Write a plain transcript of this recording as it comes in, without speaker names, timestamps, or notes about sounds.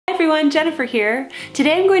everyone, Jennifer here.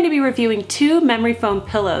 Today I'm going to be reviewing 2 memory foam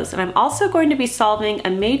pillows, and I'm also going to be solving a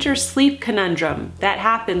major sleep conundrum that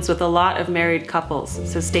happens with a lot of married couples,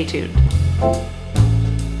 so stay tuned.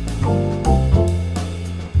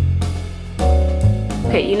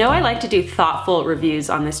 Okay, you know I like to do thoughtful reviews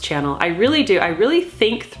on this channel. I really do. I really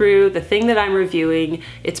think through the thing that I'm reviewing,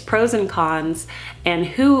 its pros and cons, and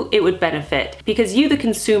who it would benefit. Because you, the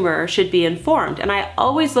consumer, should be informed. And I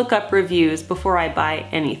always look up reviews before I buy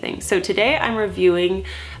anything. So today I'm reviewing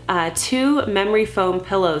 2 memory foam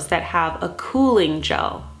pillows that have a cooling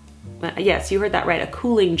gel. Yes, you heard that right, a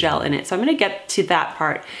cooling gel in it. So I'm gonna get to that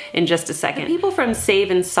part in just a second. The people from Save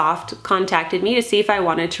and Soft contacted me to see if I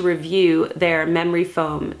wanted to review their memory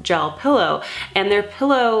foam gel pillow. And their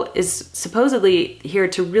pillow is supposedly here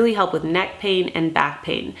to really help with neck pain and back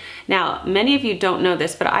pain. Now, many of you don't know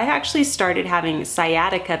this, but I actually started having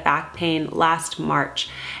sciatica back pain last March.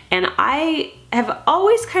 And I have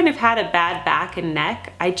always kind of had a bad back and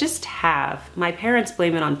neck. I just have. My parents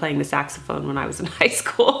blame it on playing the saxophone when I was in high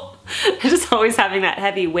school. Just always having that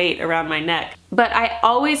heavy weight around my neck. But I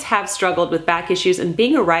always have struggled with back issues, and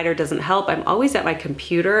being a writer doesn't help. I'm always at my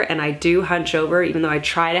computer and I do hunch over, even though I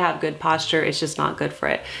try to have good posture, it's just not good for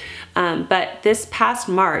it. But this past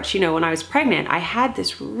March, you know, when I was pregnant, I had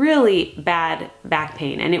this really bad back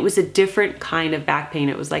pain, and it was a different kind of back pain.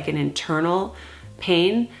 It was like an internal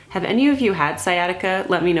pain. Have any of you had sciatica?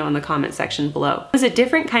 Let me know in the comment section below. It was a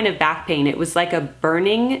different kind of back pain. It was like a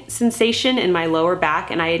burning sensation in my lower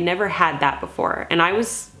back, and I had never had that before. And I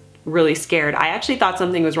was really scared. I actually thought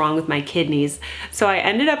something was wrong with my kidneys. So I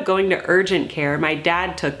ended up going to urgent care. My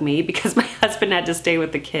dad took me because my husband had to stay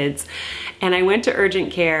with the kids. And I went to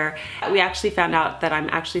urgent care. We actually found out that I'm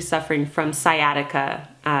actually suffering from sciatica,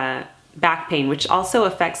 back pain, which also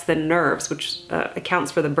affects the nerves, which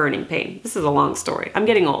accounts for the burning pain. This is a long story. I'm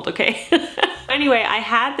getting old, okay? Anyway, I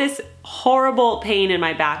had this horrible pain in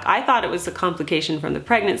my back. I thought it was a complication from the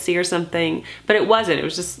pregnancy or something, but it wasn't. It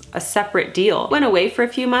was just a separate deal. It went away for a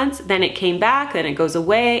few months, then it came back, then it goes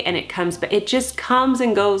away, and it comes back. It just comes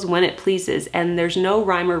and goes when it pleases, and there's no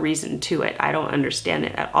rhyme or reason to it. I don't understand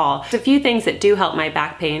it at all. There's a few things that do help my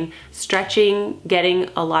back pain. Stretching, getting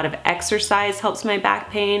a lot of exercise helps my back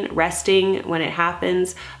pain. Resting when it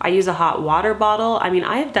happens. I use a hot water bottle. I mean,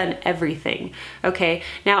 I have done everything, okay?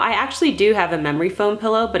 Now, I actually do have a memory foam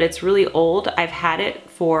pillow, but it's really old. I've had it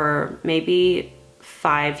for maybe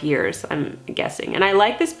 5 years, I'm guessing. And I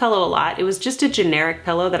like this pillow a lot. It was just a generic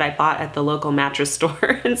pillow that I bought at the local mattress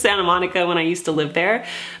store in Santa Monica when I used to live there.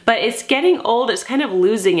 But it's getting old. It's kind of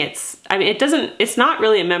losing its, I mean, it's not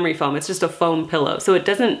really a memory foam. It's just a foam pillow. So it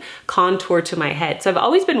doesn't contour to my head. So I've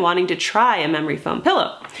always been wanting to try a memory foam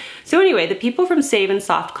pillow. So anyway, the people from Save and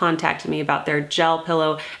Soft contacted me about their gel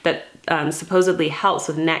pillow that supposedly helps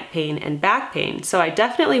with neck pain and back pain. So I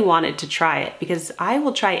definitely wanted to try it because I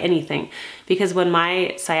will try anything, because when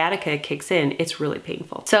my sciatica kicks in, it's really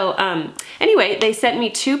painful. So anyway, they sent me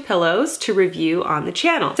 2 pillows to review on the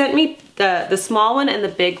channel. Sent me the small one and the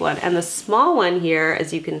big one. And the small one here,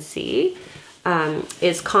 as you can see,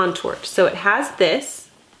 is contoured. So it has this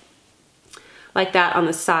like that on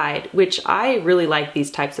the side, which I really like these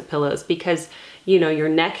types of pillows because, you know, your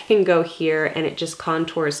neck can go here and it just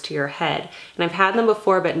contours to your head. And I've had them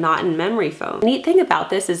before, but not in memory foam. The neat thing about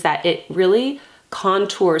this is that it really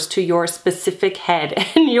contours to your specific head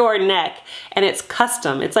and your neck, and it's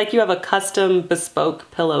custom. It's like you have a custom bespoke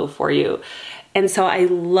pillow for you. And so I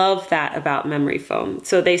love that about memory foam.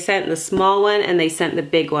 So they sent the small one and they sent the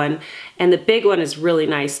big one. And the big one is really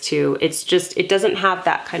nice too. It's just, it doesn't have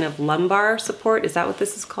that kind of lumbar support. Is that what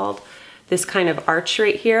this is called? This kind of arch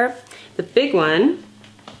right here. The big one,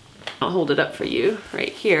 I'll hold it up for you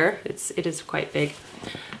right here. It is quite big.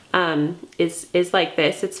 Is like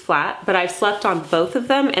this, it's flat, but I've slept on both of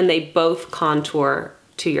them and they both contour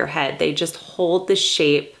to your head. They just hold the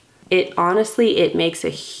shape. It honestly, it makes a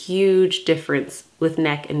huge difference with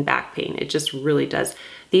neck and back pain. It just really does.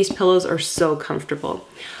 These pillows are so comfortable.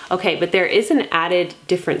 Okay, but there is an added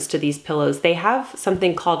difference to these pillows. They have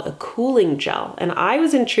something called a cooling gel, and I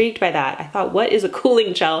was intrigued by that. I thought, what is a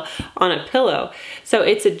cooling gel on a pillow? So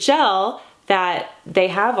it's a gel that they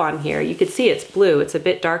have on here. You can see it's blue. It's a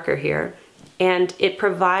bit darker here, and it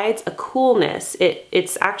provides a coolness.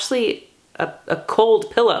 It's actually a cold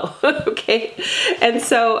pillow, okay? And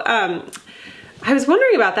so I was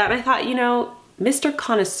wondering about that, and I thought, you know, Mr.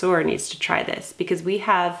 Connoisseur needs to try this because we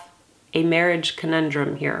have a marriage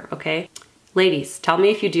conundrum here, okay? Ladies, tell me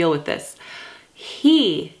if you deal with this.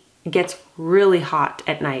 He gets really hot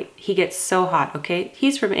at night. He gets so hot, okay?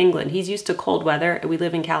 He's from England. He's used to cold weather. We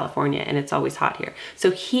live in California and it's always hot here. So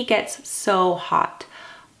he gets so hot.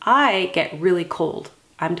 I get really cold.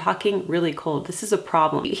 I'm talking really cold. This is a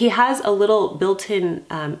problem. He has a little built-in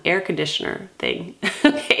air conditioner thing,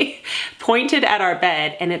 okay, pointed at our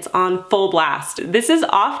bed, and it's on full blast. This is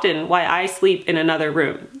often why I sleep in another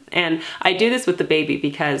room. And I do this with the baby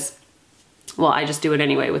because, well, I just do it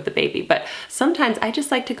anyway with the baby, but sometimes I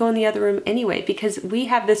just like to go in the other room anyway because we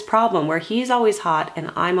have this problem where he's always hot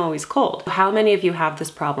and I'm always cold. How many of you have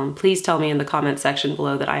this problem? Please tell me in the comment section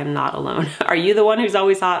below that I am not alone. Are you the one who's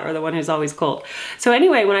always hot or the one who's always cold? So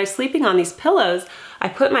anyway, when I was sleeping on these pillows, I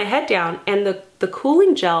put my head down and the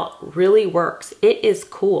cooling gel really works. It is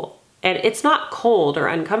cool. And it's not cold or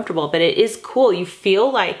uncomfortable, but it is cool. You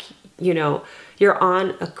feel like, you know, you're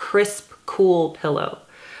on a crisp, cool pillow.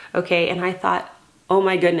 Okay, and I thought, oh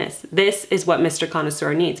my goodness, this is what Mr.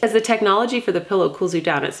 Connoisseur needs. As the technology for the pillow cools you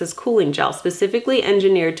down, it says cooling gel, specifically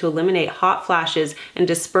engineered to eliminate hot flashes and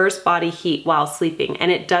disperse body heat while sleeping,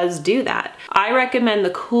 and it does do that. I recommend the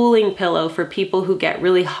cooling pillow for people who get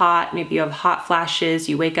really hot, maybe you have hot flashes,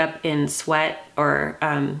 you wake up in sweat, or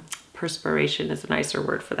perspiration is a nicer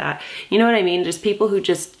word for that. You know what I mean? Just people who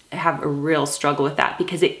just have a real struggle with that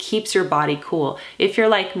because it keeps your body cool. If you're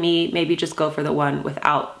like me, maybe just go for the one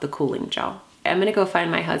without the cooling gel. I'm gonna go find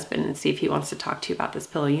my husband and see if he wants to talk to you about this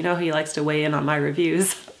pillow. You know he likes to weigh in on my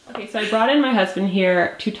reviews. Okay, so I brought in my husband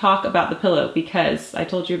here to talk about the pillow because I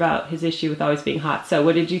told you about his issue with always being hot. So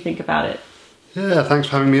what did you think about it? Yeah, thanks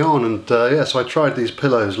for having me on. And yeah, so I tried these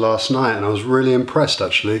pillows last night and I was really impressed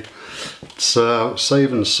actually. It's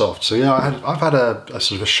safe and soft. So yeah, I've had a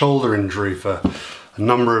sort of a shoulder injury for a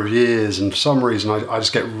number of years, and for some reason I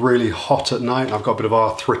just get really hot at night. I've got a bit of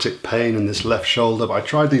arthritic pain in this left shoulder, but I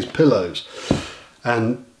tried these pillows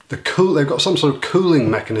and they've got some sort of cooling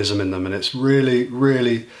mechanism in them, and it's really,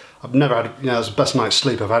 I've never had, you know, it's the best night's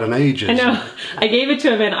sleep I've had in ages. I know, I gave it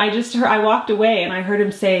to him and I walked away and I heard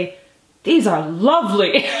him say, "These are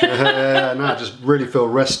lovely." Yeah, no, I just really feel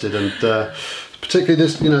rested, and particularly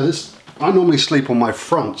this, you know, I normally sleep on my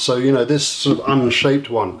front, so you know, this sort of unshaped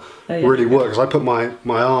one really works. I put my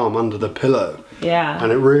arm under the pillow, yeah,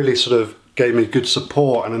 and it really sort of gave me good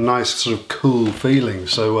support and a nice sort of cool feeling.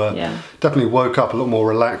 So yeah, definitely woke up a lot more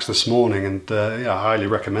relaxed this morning, and yeah, I highly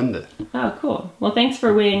recommend it. Oh, cool. Well, thanks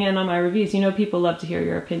for weighing in on my reviews. You know, people love to hear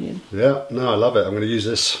your opinion. Yeah, no, I love it. I'm going to use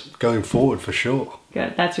this going forward for sure.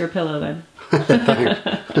 Good. That's your pillow then. Thanks.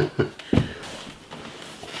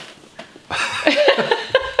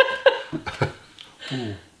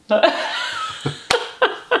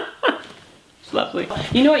 Lovely.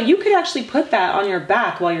 You know what? You could actually put that on your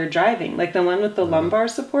back while you're driving, like the one with the lumbar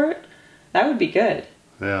support. That would be good.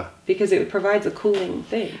 Yeah. Because it provides a cooling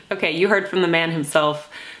thing. Okay, you heard from the man himself.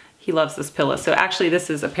 He loves this pillow. So actually this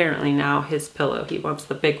is apparently now his pillow. He wants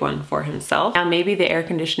the big one for himself. Now maybe the air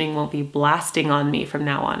conditioning won't be blasting on me from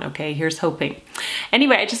now on, okay? Here's hoping.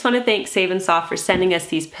 Anyway, I just want to thank Save and Soft for sending us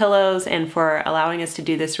these pillows and for allowing us to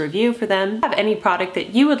do this review for them. If you have any product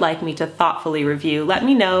that you would like me to thoughtfully review, let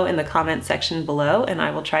me know in the comment section below and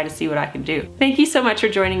I will try to see what I can do. Thank you so much for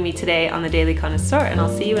joining me today on the Daily Connoisseur, and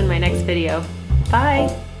I'll see you in my next video.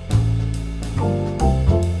 Bye!